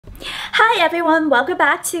Hi everyone, welcome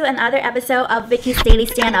back to another episode of Vicky's Daily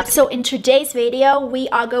Stand-Up. So in today's video, we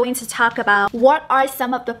are going to talk about what are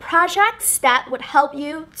some of the projects that would help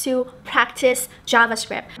you to practice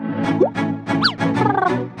JavaScript.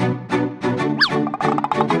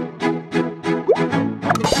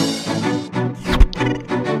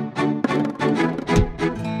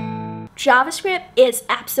 JavaScript is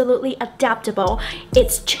absolutely adaptable.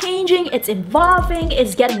 It's changing, it's evolving,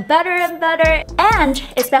 it's getting better and better. And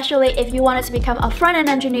especially if you wanted to become a front-end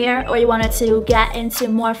engineer or you wanted to get into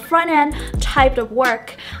more front-end type of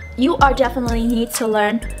work, you are definitely need to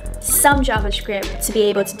learn some JavaScript to be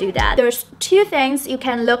able to do that. There's two things you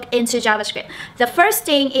can look into JavaScript. The first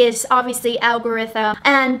thing is obviously algorithm,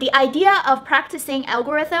 and the idea of practicing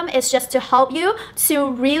algorithm is just to help you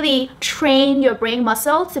to really train your brain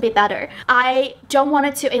muscle to be better. I don't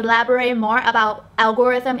want to elaborate more about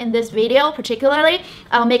algorithm in this video particularly.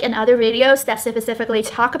 I'll make another videos that specifically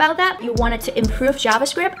talk about that. You wanted to improve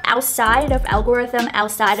JavaScript outside of algorithm,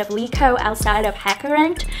 outside of LeetCode, outside of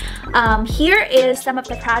HackerRank. Here is some of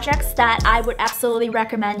the projects that I would absolutely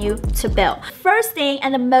recommend you to build. First thing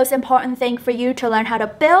and the most important thing for you to learn how to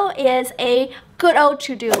build is a good old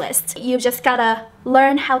to-do list. You just gotta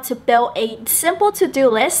learn how to build a simple to-do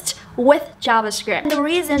list with JavaScript. And the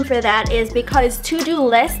reason for that is because to-do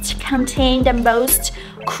lists contain the most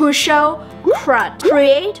crucial CRUD.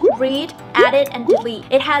 Create, read, edit, and delete.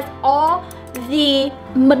 It has all the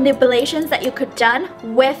manipulations that you could done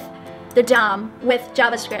with the DOM with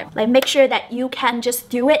JavaScript. Like, make sure that you can just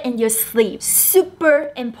do it in your sleep.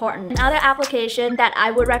 Super important. Another application that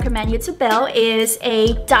I would recommend you to build is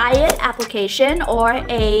a diet application or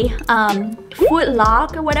a food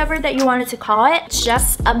log or whatever that you wanted to call it.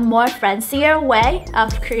 Just a more fancier way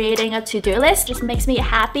of creating a to-do list. Just makes me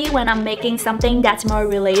happy when I'm making something that's more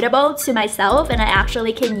relatable to myself and I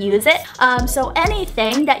actually can use it. So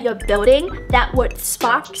anything that you're building that would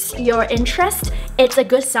spark your interest, it's a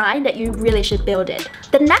good sign that you really should build it.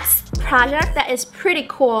 The next project that is pretty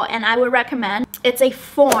cool and I would recommend, it's a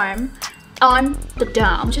form on the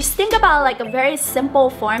DOM. Just think about like a very simple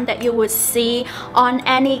form that you would see on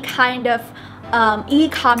any kind of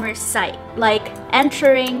e-commerce site, like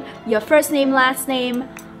entering your first name, last name,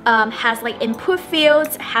 has like input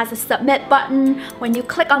fields, has a submit button. When you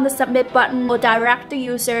click on the submit button, it will direct the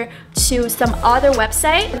user to some other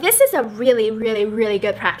website. This is a really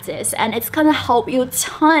good practice, and it's gonna help you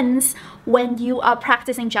tons when you are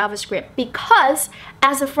practicing JavaScript, because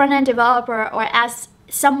as a front-end developer or as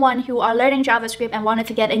someone who are learning JavaScript and wanted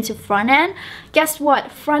to get into front-end, guess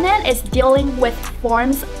what? Front-end is dealing with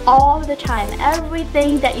forms all the time.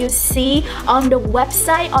 Everything that you see on the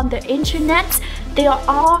website, on the internet, they are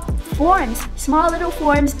all forms. Small little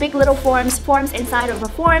forms, big little forms, forms inside of the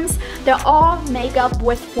forms. They're all made up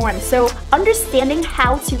with forms. So understanding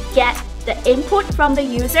how to get the input from the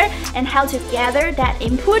user and how to gather that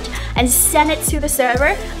input and send it to the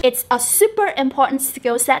server, it's a super important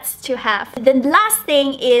skill set to have. The last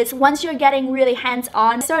thing is, once you're getting really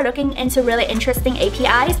hands-on, start looking into really interesting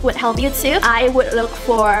APIs would help you too. I would look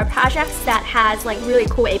for projects that has like really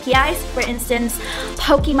cool APIs. For instance,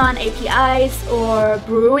 Pokemon APIs or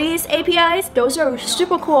breweries APIs. Those are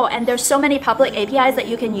super cool, and there's so many public APIs that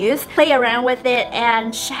you can use. Play around with it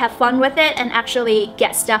and have fun with it and actually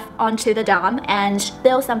get stuff onto the DOM and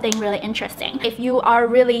build something really interesting. If you are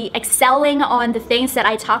really excelling on the things that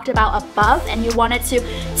I talked about above and you wanted to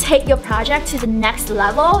take your project to the next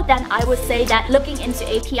level, then I would say that looking into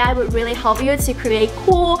API would really help you to create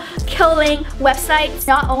cool, killing websites,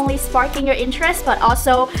 not only sparking your interest but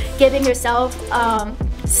also giving yourself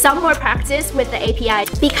some more practice with the API,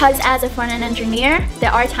 because as a front-end engineer,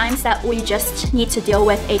 there are times that we just need to deal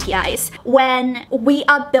with APIs. When we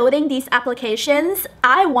are building these applications,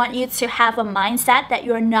 I want you to have a mindset that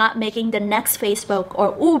you're not making the next Facebook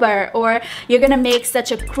or Uber, or you're gonna make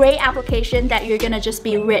such a great application that you're gonna just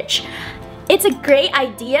be rich. It's a great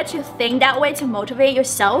idea to think that way to motivate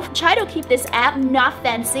yourself. Try to keep this app not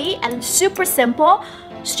fancy and super simple,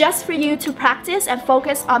 just for you to practice and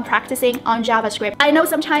focus on practicing on JavaScript. I know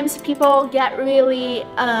sometimes people get really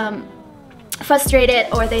frustrated,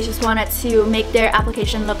 or they just wanted to make their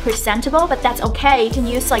application look presentable, but that's okay. You can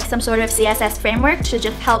use like some sort of CSS framework to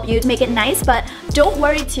just help you make it nice, but don't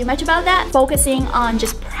worry too much about that. Focusing on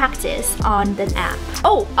just practice on the app.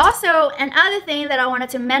 Oh, also another thing that I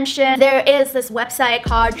wanted to mention, there is this website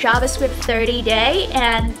called JavaScript 30 Day,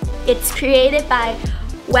 and it's created by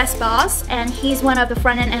Wes Bos, and he's one of the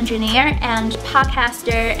front-end engineer and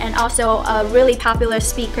podcaster and also a really popular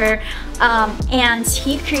speaker. And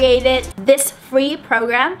he created this free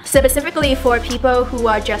program specifically for people who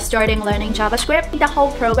are just starting learning JavaScript. The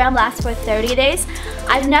whole program lasts for 30 days.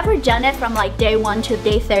 I've never done it from like day 1 to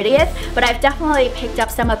day 30th, but I've definitely picked up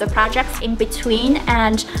some of the projects in between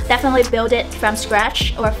and definitely built it from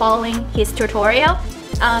scratch or following his tutorial.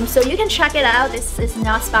 So you can check it out. This is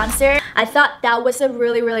not sponsored. I thought that was a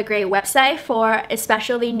really great website for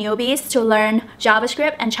especially newbies to learn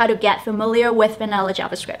JavaScript and try to get familiar with vanilla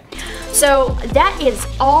JavaScript. So that is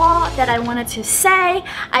all that I wanted to say.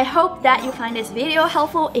 I hope that you find this video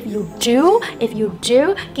helpful. If you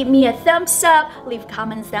do, give me a thumbs up, leave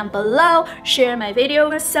comments down below, share my video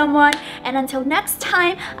with someone, and until next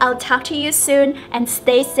time, I'll talk to you soon, and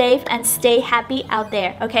stay safe and stay happy out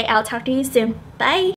there. Okay, I'll talk to you soon. Bye!